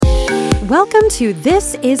Welcome to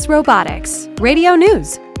This is Robotics, Radio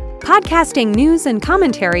News, podcasting news and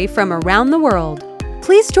commentary from around the world.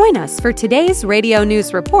 Please join us for today's Radio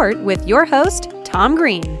News Report with your host, Tom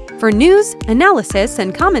Green, for news, analysis,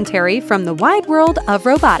 and commentary from the wide world of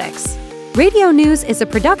robotics. Radio News is a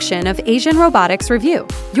production of Asian Robotics Review,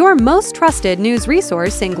 your most trusted news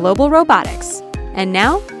resource in global robotics. And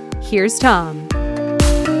now, here's Tom.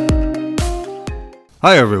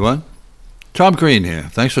 Hi, everyone. Tom Green here.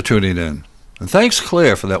 Thanks for tuning in. And thanks,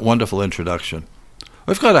 Claire, for that wonderful introduction.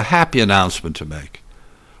 We've got a happy announcement to make.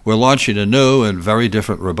 We're launching a new and very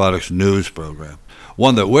different robotics news program,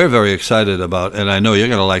 one that we're very excited about, and I know you're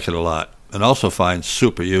going to like it a lot, and also find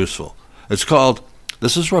super useful. It's called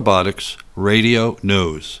This is Robotics Radio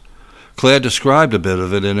News. Claire described a bit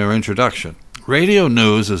of it in her introduction. Radio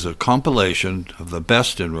News is a compilation of the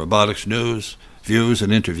best in robotics news, views,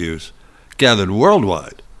 and interviews, gathered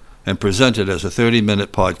worldwide and presented as a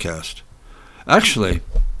 30-minute podcast. Actually,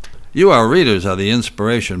 you, our readers, are the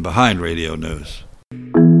inspiration behind Radio News.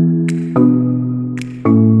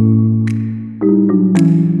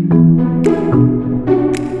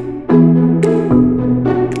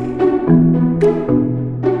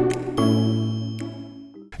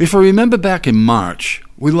 If you remember back in March,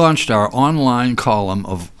 we launched our online column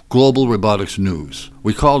of Global Robotics News.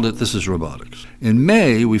 We called it This is Robotics. In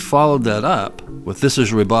May, we followed that up with This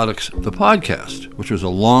is Robotics, the podcast, which was a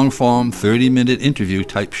long-form, 30-minute interview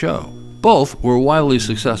type show. Both were wildly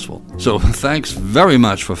successful. So thanks very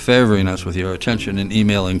much for favoring us with your attention and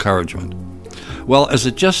email encouragement. Well, as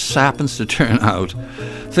it just happens to turn out,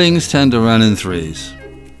 things tend to run in threes.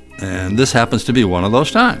 And this happens to be one of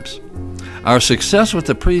those times. Our success with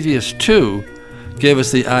the previous two gave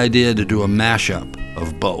us the idea to do a mashup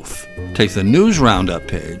of both. Take the news roundup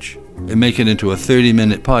page and make it into a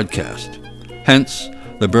 30-minute podcast. Hence,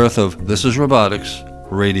 the birth of This is Robotics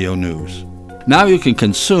Radio News. Now you can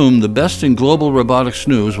consume the best in global robotics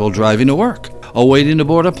news while driving to work, or waiting to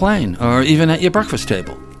board a plane, or even at your breakfast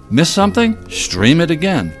table. Miss something? Stream it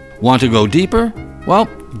again. Want to go deeper? Well,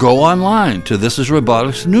 go online to This is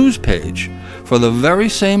Robotics news page for the very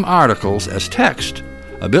same articles as text,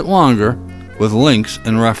 a bit longer, with links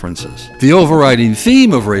and references. The overriding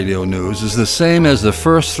theme of Radio News is the same as the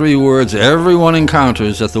first three words everyone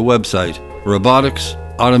encounters at the website: robotics,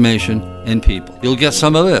 automation, and people. You'll get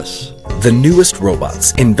some of this. The newest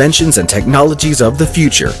robots, inventions, and technologies of the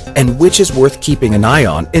future, and which is worth keeping an eye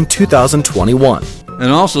on in 2021.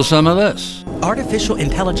 And also some of this. Artificial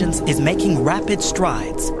intelligence is making rapid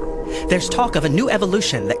strides. There's talk of a new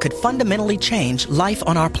evolution that could fundamentally change life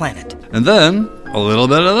on our planet. And then a little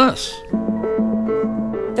bit of this.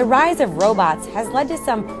 The rise of robots has led to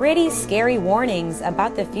some pretty scary warnings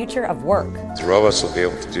about the future of work. The robots will be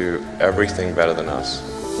able to do everything better than us.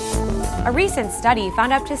 A recent study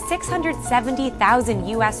found up to 670,000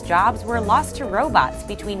 U.S. jobs were lost to robots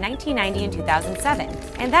between 1990 and 2007,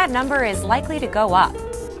 and that number is likely to go up.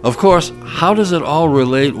 Of course, how does it all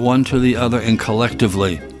relate one to the other and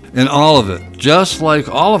collectively? And all of it, just like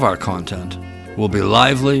all of our content, will be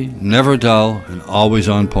lively, never dull, and always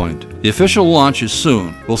on point. The official launch is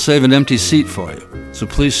soon. We'll save an empty seat for you, so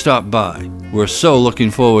please stop by. We're so looking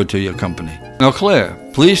forward to your company. Now, Claire,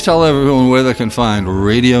 please tell everyone where they can find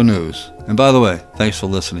Radio News. And by the way, thanks for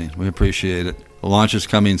listening. We appreciate it. The launch is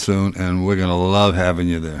coming soon, and we're going to love having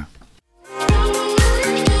you there.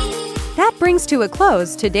 That brings to a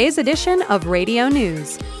close today's edition of Radio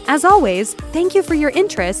News. As always, thank you for your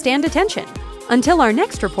interest and attention. Until our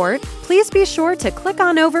next report, please be sure to click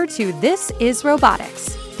on over to This is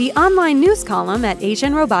Robotics, the online news column at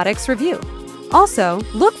Asian Robotics Review. Also,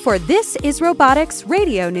 look for This is Robotics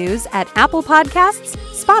Radio News at Apple Podcasts,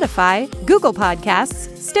 Spotify, Google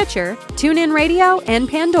Podcasts, Stitcher, TuneIn Radio, and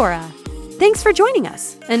Pandora. Thanks for joining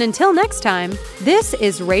us, and until next time, this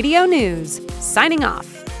is Radio News, signing off.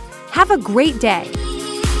 Have a great day.